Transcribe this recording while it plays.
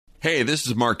Hey, this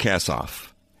is Mark Kassoff,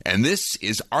 and this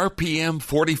is RPM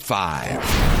 45.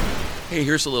 Hey,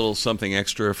 here's a little something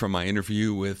extra from my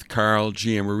interview with Carl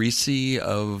Giamarrese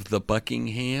of the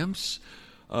Buckinghams.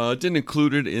 Didn't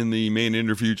include it in the main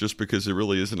interview just because it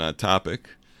really isn't on topic,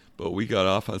 but we got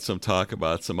off on some talk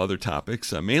about some other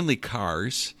topics, mainly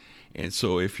cars. And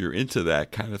so if you're into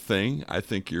that kind of thing, I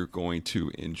think you're going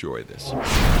to enjoy this.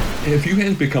 If you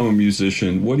hadn't become a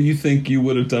musician, what do you think you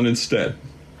would have done instead?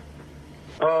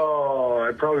 Oh,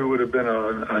 I probably would have been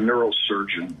a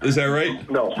neurosurgeon. Is that right?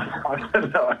 No, no,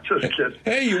 I'm just kidding.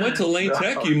 Hey, you went to Lane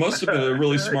Tech. You must have been a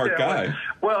really smart guy.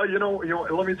 Well, you know,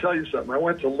 let me tell you something. I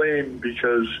went to Lane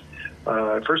because,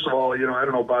 first of all, I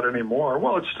don't know about it anymore.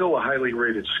 Well, it's still a highly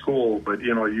rated school, but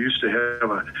you used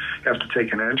to have to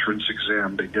take an entrance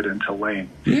exam to get into Lane.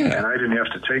 Yeah. And I didn't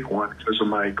have to take one because of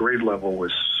my grade level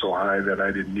was so high that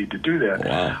I didn't need to do that.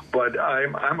 Wow. But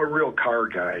I'm a real car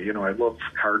guy. I love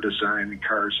car design and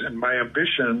cars. And my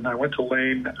ambition, I went to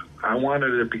Lane, I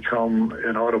wanted to become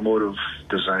an automotive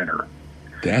designer.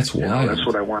 That's wild. That's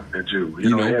what I wanted to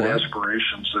do. I had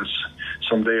aspirations that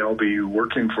someday I'll be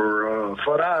working for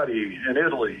Ferrari in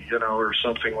Italy, or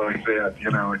something like that,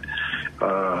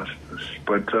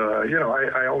 But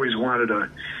I always wanted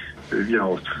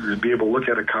to be able to look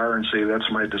at a car and say, that's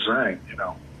my design,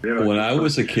 When I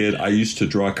was a kid, I used to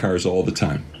draw cars all the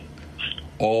time.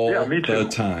 Me too. The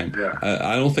time. Yeah.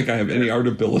 I don't think I have any art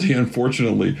ability,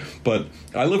 unfortunately, but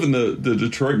I live in the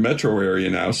Detroit metro area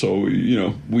now, so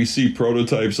we see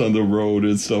prototypes on the road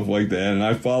and stuff like that, and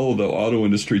I follow the auto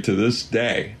industry to this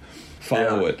day.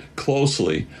 Follow it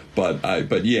closely, but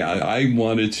I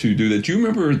wanted to do that. Do you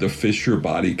remember the Fisher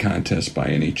Body Contest by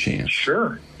any chance?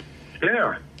 Sure.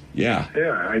 Yeah. Yeah.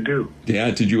 Yeah, I do.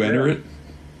 Yeah. Did you enter it?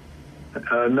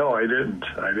 No, I didn't.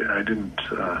 I didn't.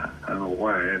 I don't know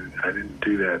why. I didn't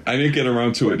do that. I didn't get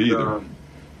around to it either.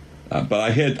 But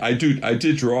I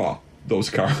did draw those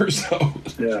cars. So.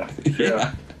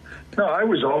 Yeah. No, I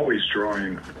was always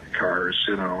drawing cars.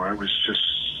 I was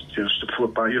just to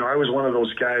flip out. I was one of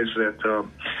those guys that,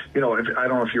 I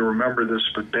don't know if you remember this,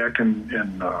 but back in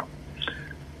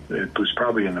it was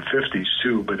probably in the 50s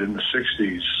too, but in the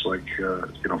 60s, like,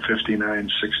 59,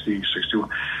 60, 61,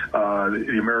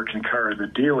 the American car, the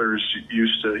dealers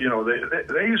used to,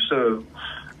 they used to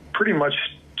pretty much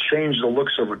change the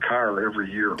looks of a car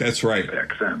every year. That's right.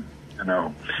 Back then,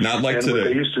 Not like and today. What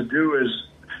they used to do is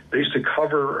they used to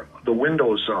cover the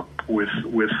windows up with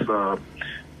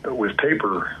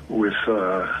paper,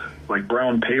 like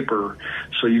brown paper,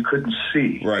 so you couldn't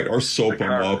see. Right, or soap them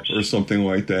up or something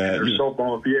like that. Or soap them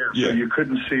up, yeah. So you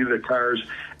couldn't see the cars.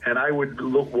 And I would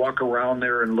walk around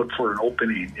there and look for an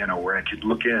opening, where I could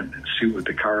look in and see what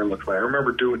the car looked like. I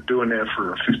remember doing that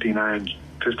for a 59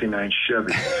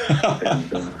 Chevy.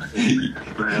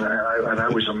 and I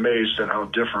was amazed at how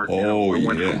different. It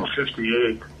went from a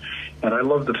 58. And I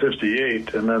loved the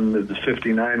 58, and then the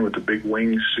 59 with the big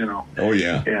wings, Oh,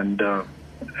 yeah. And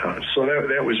so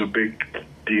that was a big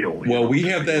deal. Well, we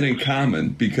have that in common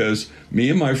because me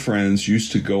and my friends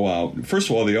used to go out. First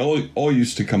of all, they all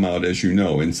used to come out, as you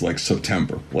know, in like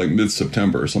September, like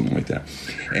mid-September or something like that.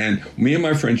 And me and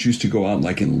my friends used to go out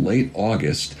like in late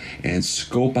August and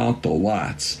scope out the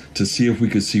lots to see if we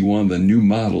could see one of the new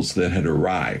models that had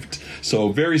arrived. So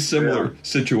very similar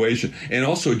situation. And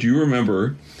also, do you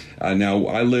remember... now,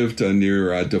 I lived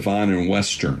near Devon and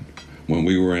Western when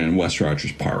we were in West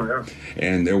Rogers Park.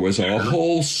 And there was a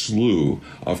whole slew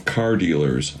of car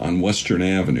dealers on Western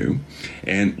Avenue.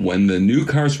 And when the new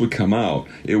cars would come out,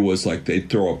 it was like they'd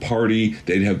throw a party.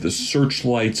 They'd have the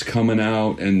searchlights coming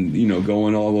out and,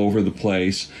 going all over the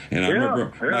place. And I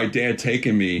remember my dad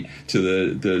taking me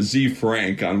to the Z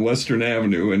Frank on Western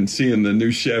Avenue and seeing the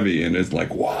new Chevy. And it's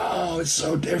like, wow, it's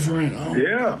so different. Oh.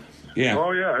 Yeah. Yeah.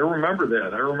 Oh, yeah, I remember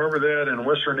that. And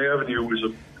Western Avenue was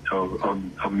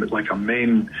like a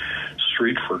main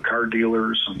street for car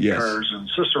dealers and cars, and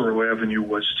Cicero Avenue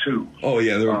was too. Oh,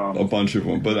 yeah, there were a bunch of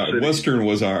them, but Western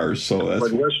was ours, so that's...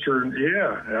 But Western,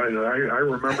 I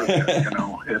remember that,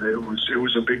 and it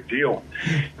was a big deal.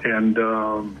 And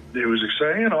it was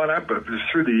exciting, but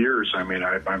through the years,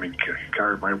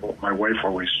 my wife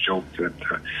always joked that,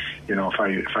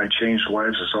 if I changed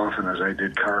wives as often as I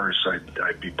did cars,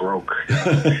 I'd be broke,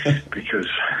 because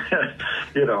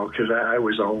I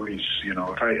was always,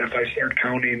 if I start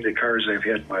counting the cars I've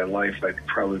had in my life, I'd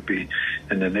probably be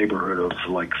in the neighborhood of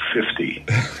like 50.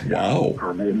 Wow.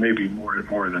 Or maybe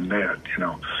more than that.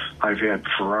 I've had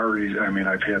Ferraris.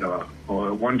 I've had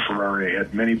one Ferrari. I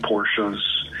had many Porsches.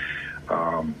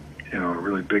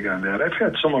 Really big on that. I've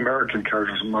had some American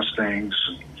cars, Mustangs,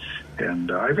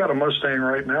 and I've got a Mustang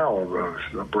right now,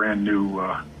 a brand new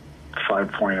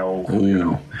 5.0.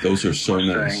 Ooh, those are so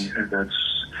nice.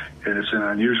 And it's an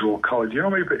unusual color. Do you know,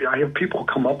 maybe I have people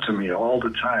come up to me all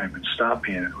the time and stop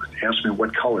me and ask me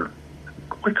what color.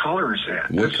 What color is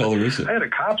that? What color is it? I had a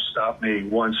cop stop me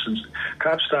once, and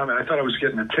cop stopped me. I thought I was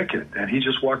getting a ticket, and he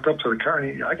just walked up to the car,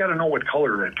 and I got to know what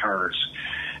color that car is.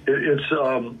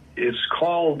 It's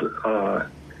called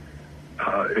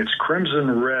it's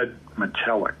crimson red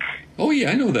metallic. Oh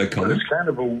yeah, I know that color. But it's kind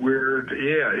of a weird.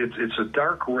 Yeah, it's a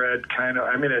dark red kind of.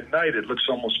 I mean, at night it looks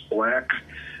almost black,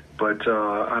 but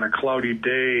on a cloudy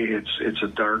day it's a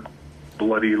dark,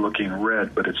 bloody looking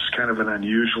red. But it's kind of an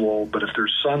unusual. But if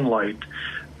there's sunlight,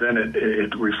 then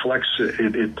it reflects.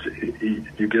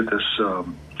 You get this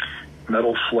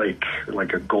metal flake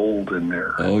like a gold in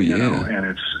there. Oh yeah, you know? And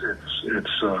it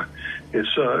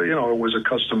was a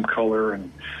custom color,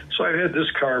 and so I had this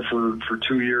car for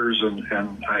 2 years,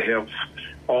 and I have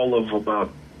all of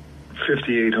about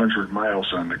 5,800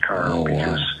 miles on the car. Oh,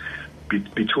 because wow.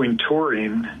 Between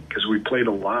touring, because we played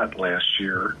a lot last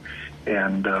year,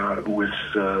 and with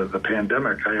the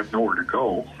pandemic, I have nowhere to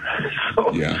go.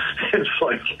 So yeah. it's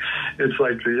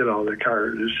like the car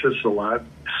is just a lot.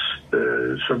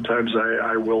 Sometimes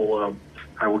I will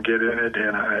get in it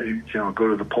and I go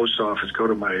to the post office, go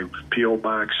to my P.O.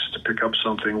 box to pick up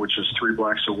something, which is 3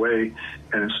 blocks away,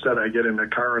 and instead I get in the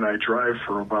car and I drive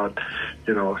for about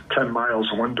 10 miles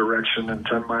in one direction and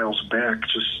 10 miles back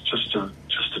just to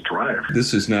drive.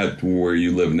 This is not where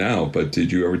you live now, but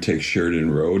did you ever take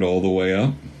Sheridan Road all the way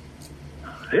up?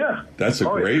 Yeah, that's a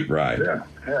great ride.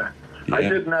 Yeah. I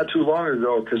did not too long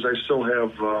ago because I still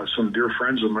have some dear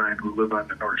friends of mine who live on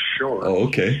the North Shore. Oh,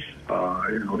 okay.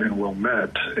 In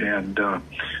Wilmette, and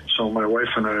so my wife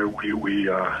and I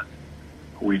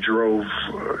we drove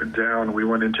down. We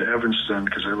went into Evanston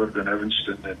because I lived in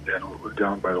Evanston, and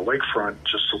down by the lakefront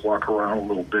just to walk around a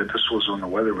little bit. This was when the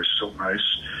weather was so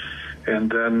nice, and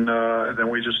then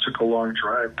we just took a long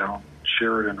drive down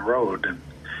Sheridan Road and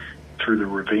through the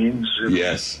ravines.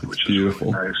 Which beautiful.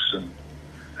 Is really nice, and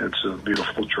it's a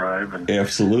beautiful drive. And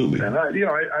absolutely. And I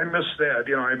miss that.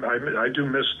 I do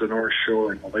miss the North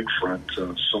Shore and the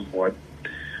lakefront somewhat,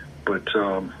 but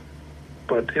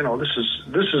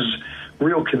this is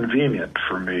real convenient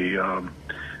for me.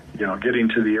 Getting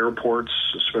to the airports,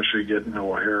 especially getting to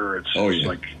O'Hare, it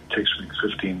takes me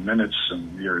 15 minutes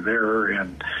and you're there,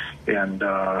 and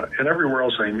everywhere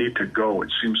else I need to go,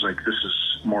 it seems like this is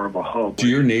more of a hub. Do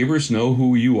your neighbors know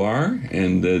who you are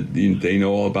and they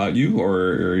know all about you,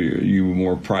 or are you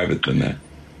more private than that?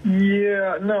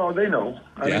 Yeah, no, they know.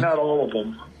 I mean, not all of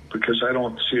them, because I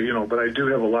don't see, but I do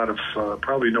have a lot of,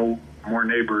 probably know more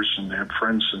neighbors and have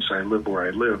friends since I live where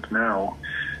I live now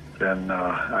than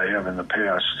I have in the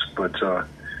past. But,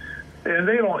 and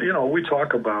they don't, we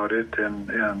talk about it, and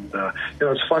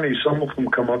it's funny, some of them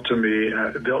come up to me,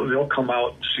 they'll come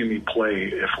out and see me play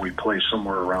if we play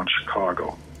somewhere around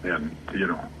Chicago, and,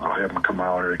 I'll have them come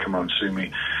out, or they come out and see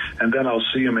me, and then I'll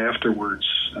see them afterwards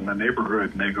in the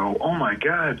neighborhood, and they go, "Oh my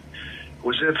God,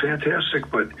 was that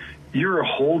fantastic, but you're a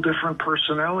whole different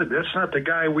personality. That's not the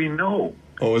guy we know."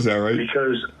 Oh, is that right?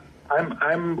 Because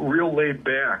I'm real laid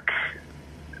back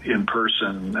in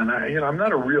person, and I'm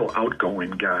not a real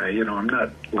outgoing guy. I'm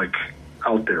not like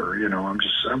out there.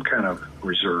 I'm kind of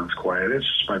reserved, quiet. It's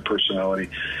just my personality.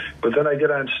 But then I get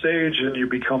on stage, and you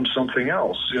become something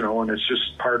else. And it's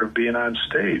just part of being on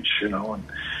stage.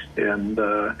 And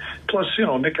plus,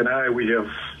 Nick and I, we have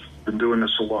been doing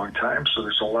this a long time, so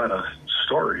there's a lot of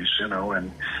stories,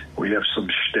 and we have some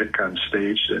shtick on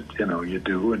stage that, you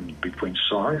do in between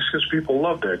songs, because people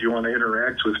love that. You want to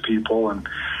interact with people, and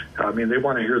they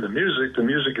want to hear the music. The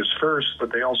music is first,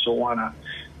 but they also want to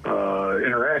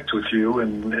interact with you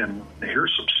and hear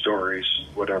some stories,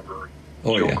 whatever,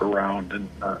 joke around. And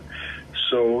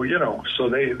so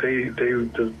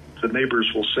the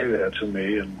neighbors will say that to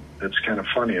me, and it's kind of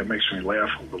funny. It makes me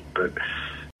laugh a little bit.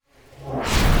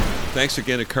 Thanks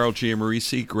again to Carl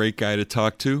Giamarrese, great guy to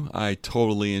talk to. I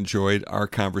totally enjoyed our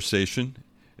conversation,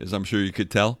 as I'm sure you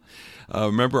could tell.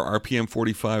 Remember, RPM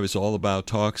 45 is all about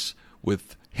talks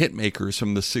with hit makers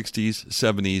from the 60s,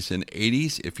 70s, and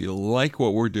 80s. If you like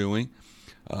what we're doing,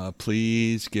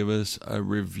 please give us a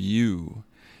review.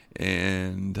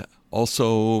 And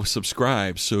also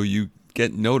subscribe so you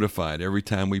get notified every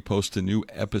time we post a new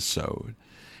episode.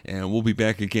 And we'll be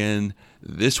back again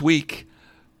this week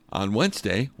on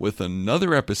Wednesday with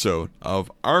another episode of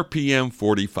RPM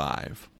 45.